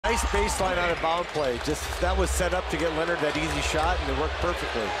Nice baseline on a bound play. Just that was set up to get Leonard that easy shot, and it worked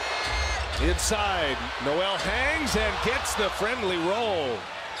perfectly. Inside, Noel hangs and gets the friendly roll.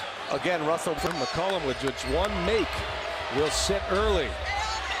 Again, Russell From McCollum with just one make will sit early.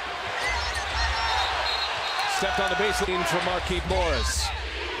 Stepped on the baseline for Marquise Morris.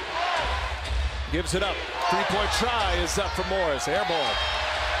 Gives it up. Three-point try is up for Morris. Air ball.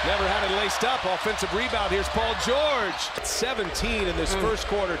 Never had it laced up. Offensive rebound. Here's Paul George. 17 in this first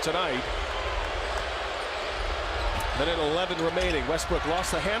quarter tonight. Minute 11 remaining. Westbrook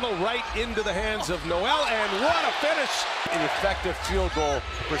lost the handle right into the hands of Noel, and what a finish! An effective field goal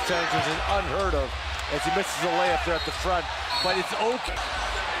percentage, which is unheard of, as he misses a layup there at the front. But it's okay.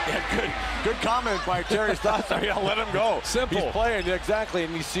 Yeah, good comment by Terry Stotts. Yeah, let him go. Simple. He's playing exactly,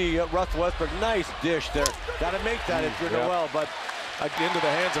 and you see Russell Westbrook. Nice dish there. Got to make that if you're Noel, but into the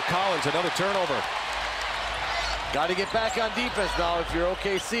hands of Collins. Another turnover. Got to get back on defense now if you're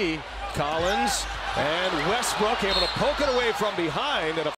OKC. Collins and Westbrook able to poke it away from behind. And a